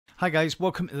Hi guys,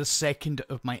 welcome to the second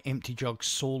of my Empty Jug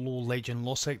solo Legend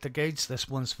Lost Sector guides. This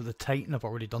one's for the Titan. I've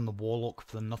already done the Warlock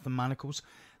for the Nothing Manacles.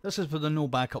 This is for the no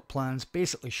backup plans.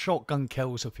 Basically shotgun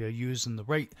kills if you're using the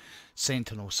right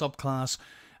Sentinel subclass.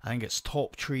 I think it's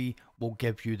top tree will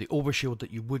give you the overshield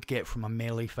that you would get from a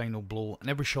melee final blow, and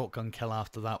every shotgun kill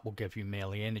after that will give you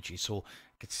melee energy. So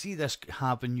I could see this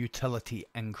having utility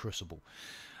in Crucible.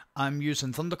 I'm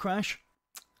using Thunder Crash.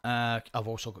 I've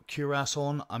also got Cuirass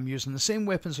on. I'm using the same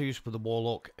weapons I used for the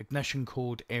Warlock, Ignition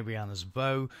Code, Ariana's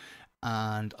Vow,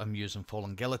 and I'm using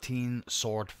Fallen Guillotine,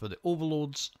 Sword for the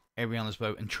Overloads, Ariana's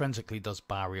Vow intrinsically does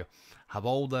Barrier. Have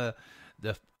all the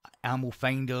ammo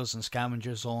finders and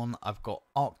scavengers on. I've got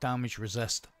Arc Damage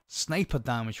Resist, Sniper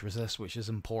Damage Resist, which is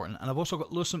important, and I've also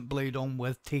got Lucent Blade on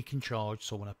with Taking Charge,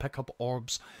 so when I pick up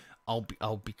orbs,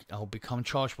 I'll become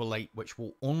charged with light, which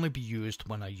will only be used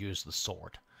when I use the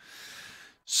sword.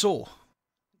 So,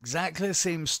 exactly the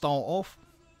same start off.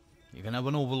 You can have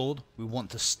an overload. We want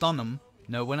to stun him.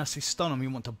 Now, when I say stun him, we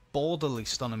want to borderly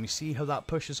stun him. You see how that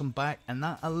pushes him back? And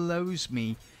that allows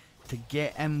me to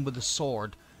get in with the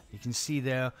sword. You can see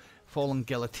there, Fallen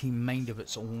Guillotine, mind of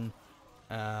its own.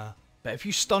 But if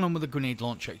you stun him with a grenade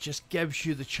launcher, it just gives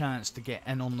you the chance to get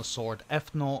in on the sword.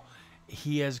 If not,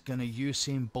 he is going to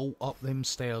Usain Bolt up them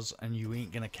stairs and you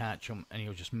ain't going to catch him, and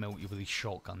he'll just melt you with his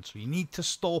shotgun. So you need to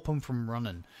stop him from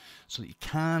running so that you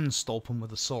can stop him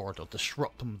with a sword or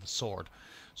disrupt him with a sword.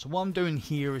 So what I'm doing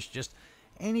here is just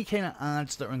any kind of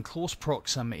adds that are in close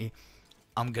proximity,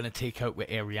 I'm going to take out with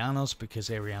Ariana's, because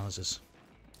Ariana's is,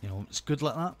 you know, it's good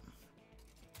like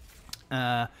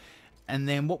that. And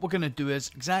then what we're going to do is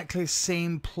exactly the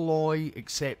same ploy,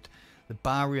 except the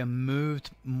barrier moved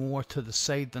more to the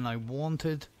side than I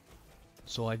wanted,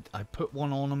 so I put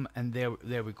one on him, and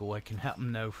there we go. I can hit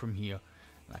him now from here,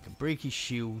 and I can break his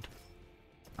shield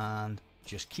and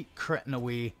just keep critting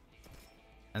away,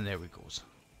 and there he goes.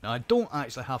 Now I don't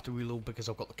actually have to reload because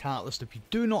I've got the catalyst. If you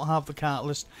do not have the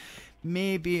catalyst,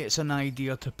 maybe it's an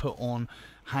idea to put on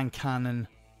hand cannon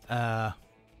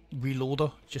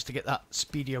reloader just to get that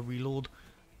speedier reload.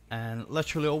 And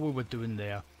literally all we were doing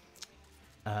there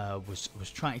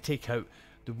was trying to take out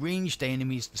the ranged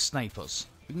enemies, the snipers.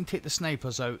 If we can take the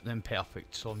snipers out, then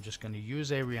perfect. So I'm just going to use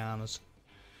Ariana's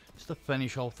just to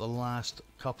finish off the last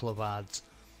couple of adds.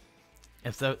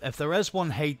 If there is one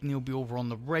hiding, he'll be over on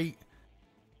the right.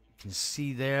 You can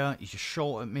see there, he just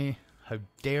shot at me. How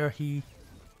dare he?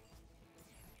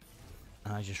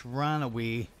 And I just ran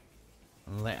away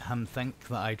and let him think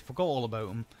that I'd forgot all about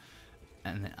him,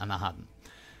 and I hadn't.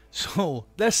 So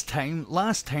this time,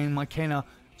 last time I kind of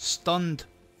stunned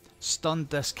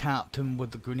this captain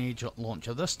with the grenade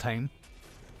launcher. This time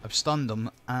I've stunned him,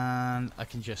 and I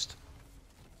can just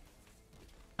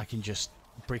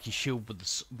break his shield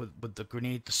with the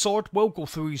grenade. The sword will go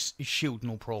through his shield,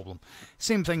 no problem.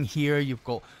 Same thing here. You've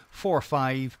got 4 or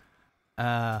 5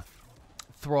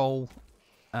 thrall.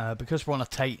 Because we're on a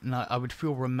Titan, I would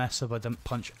feel remiss if I didn't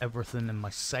punch everything in my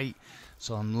sight.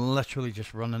 So I'm literally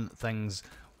just running at things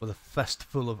with a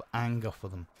fistful of anger for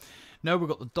them. Now we've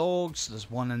got the dogs. There's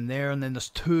one in there, and then there's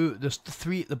 3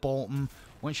 at the bottom.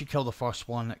 Once you kill the first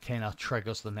one, it kind of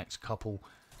triggers the next couple.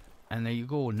 And there you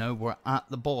go. Now we're at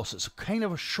the boss. It's kind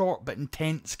of a short but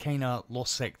intense kind of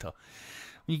Lost Sector.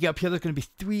 When you get up here, there's going to be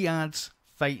 3 adds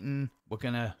fighting. We're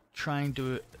going to try and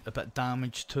do a bit of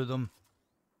damage to them.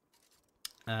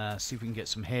 See if we can get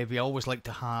some heavy. I always like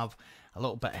to have a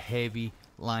little bit of heavy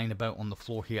lying about on the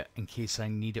floor here in case I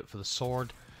need it for the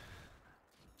sword.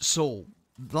 So,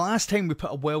 the last time we put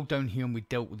a well down here and we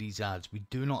dealt with these adds. We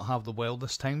do not have the well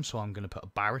this time, so I'm going to put a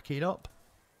barricade up.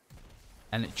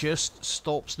 And it just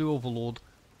stops the overload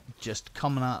just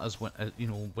coming at us when, you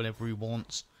know, whenever he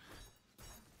wants.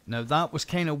 Now that was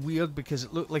kind of weird because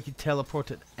it looked like he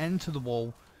teleported into the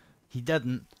wall. He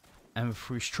didn't, and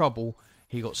for his trouble,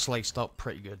 he got sliced up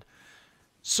pretty good.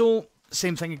 So,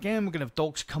 same thing again. We're going to have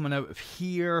dogs coming out of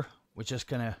here. We're just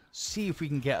going to see if we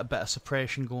can get a bit of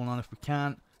suppression going on. If we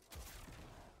can't,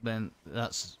 then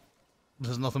there's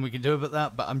nothing we can do about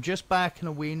that. But I'm just backing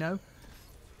away now.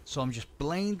 So I'm just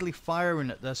blindly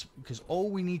firing at this, because all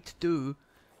we need to do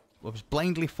was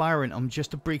blindly firing him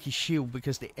just to break his shield,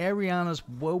 because the Arianas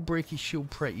will break his shield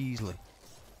pretty easily.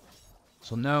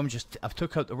 So now I've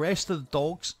took out the rest of the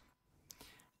dogs.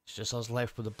 It's just us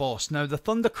left with the boss. Now the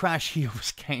Thunder Crash here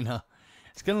was kinda,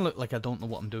 it's gonna look like I don't know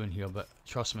what I'm doing here, but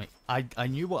trust me, I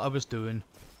knew what I was doing,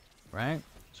 right?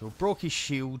 So we broke his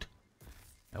shield.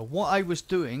 Now what I was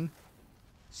doing,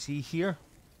 see here,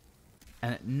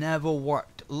 and it never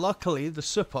worked. Luckily the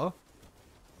super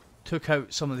took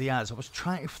out some of the adds. I was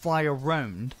trying to fly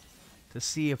around to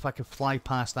see if I could fly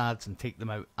past adds and take them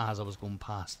out as I was going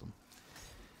past them.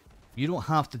 You don't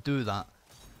have to do that.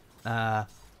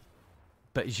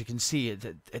 But as you can see,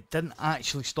 it didn't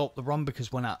actually stop the run,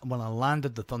 because when I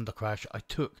landed the Thunder Crash, I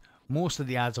took most of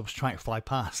the ads I was trying to fly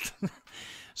past.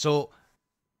 So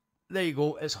there you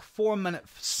go. It's a 4 minute,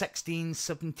 16,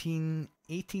 17,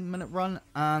 18 minute run,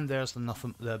 and there's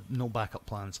the no backup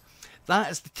plans.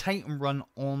 That is the Titan run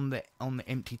on the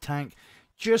empty tank.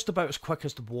 Just about as quick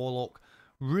as the Warlock.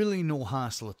 Really no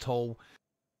hassle at all.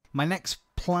 My next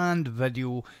planned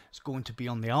video is going to be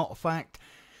on the Artifact.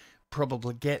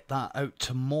 Probably get that out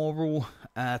tomorrow.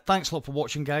 Thanks a lot for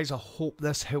watching, guys. I hope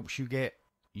this helps you get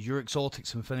your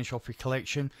exotics and finish off your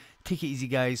collection. Take it easy,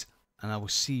 guys, and I will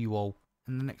see you all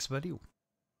in the next video.